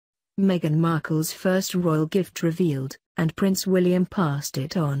Meghan Markle's first royal gift revealed, and Prince William passed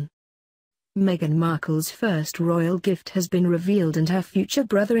it on. Meghan Markle's first royal gift has been revealed and her future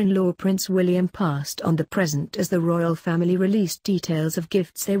brother-in-law Prince William passed on the present as the royal family released details of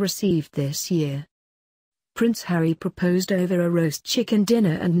gifts they received this year. Prince Harry proposed over a roast chicken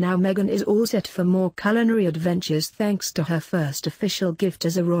dinner, and now Meghan is all set for more culinary adventures thanks to her first official gift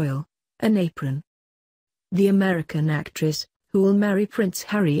as a royal, an apron. The American actress, who will marry Prince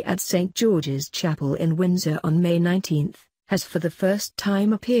Harry at St. George's Chapel in Windsor on May 19, has for the first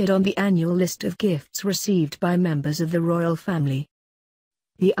time appeared on the annual list of gifts received by members of the royal family.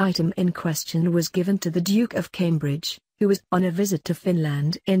 The item in question was given to the Duke of Cambridge, who was on a visit to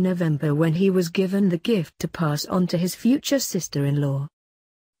Finland in November when he was given the gift to pass on to his future sister-in-law.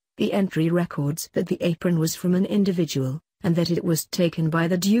 The entry records that the apron was from an individual, and that it was taken by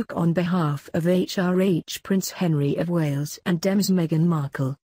the Duke on behalf of HRH Prince Henry of Wales and Ms Meghan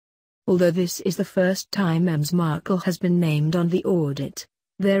Markle. Although this is the first time Ms Markle has been named on the audit,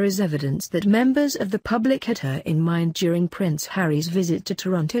 there is evidence that members of the public had her in mind during Prince Harry's visit to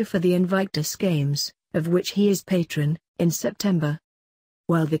Toronto for the Invictus Games, of which he is patron, in September.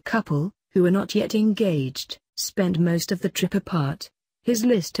 While the couple, who are not yet engaged, spend most of the trip apart, his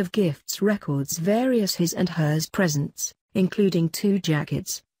list of gifts records various his and hers presents, including 2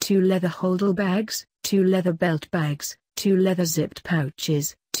 jackets, 2 leather holdall bags, 2 leather belt bags, 2 leather zipped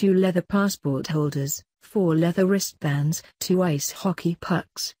pouches, 2 leather passport holders, 4 leather wristbands, 2 ice hockey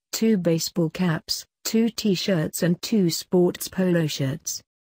pucks, 2 baseball caps, 2 t-shirts and 2 sports polo shirts.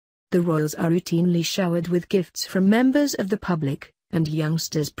 The royals are routinely showered with gifts from members of the public, and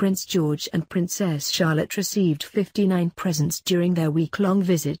youngsters Prince George and Princess Charlotte received 59 presents during their week-long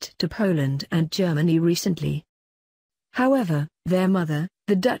visit to Poland and Germany recently. However, their mother,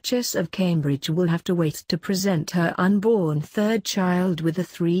 the Duchess of Cambridge, will have to wait to present her unborn third child with the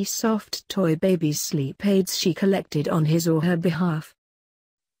 3 soft toy babies' sleep aids she collected on his or her behalf.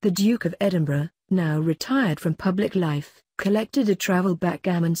 The Duke of Edinburgh, now retired from public life, collected a travel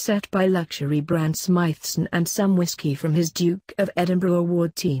backgammon set by luxury brand Smythson and some whiskey from his Duke of Edinburgh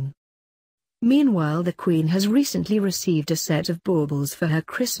award team. Meanwhile, the Queen has recently received a set of baubles for her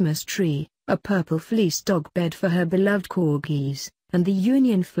Christmas tree, a purple fleece dog bed for her beloved corgis, and the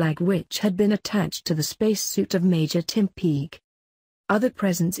Union flag which had been attached to the spacesuit of Major Tim Peake. Other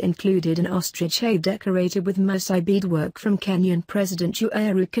presents included an ostrich egg decorated with Maasai beadwork from Kenyan President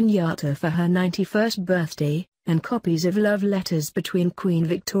Uhuru Kenyatta for her 91st birthday, and copies of love letters between Queen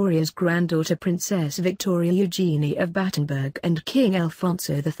Victoria's granddaughter Princess Victoria Eugenie of Battenberg and King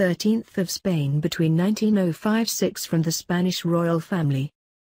Alfonso XIII of Spain between 1905-06 from the Spanish royal family.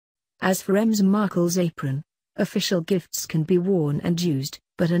 As for Ms Markle's apron, official gifts can be worn and used,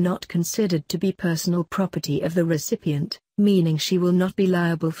 but are not considered to be personal property of the recipient, meaning she will not be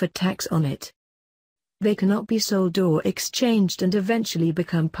liable for tax on it. They cannot be sold or exchanged and eventually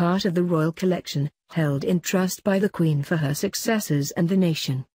become part of the royal collection, held in trust by the Queen for her successors and the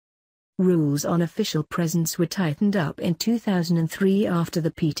nation. Rules on official presents were tightened up in 2003 after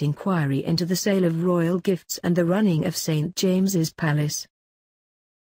the Pete inquiry into the sale of royal gifts and the running of St. James's Palace.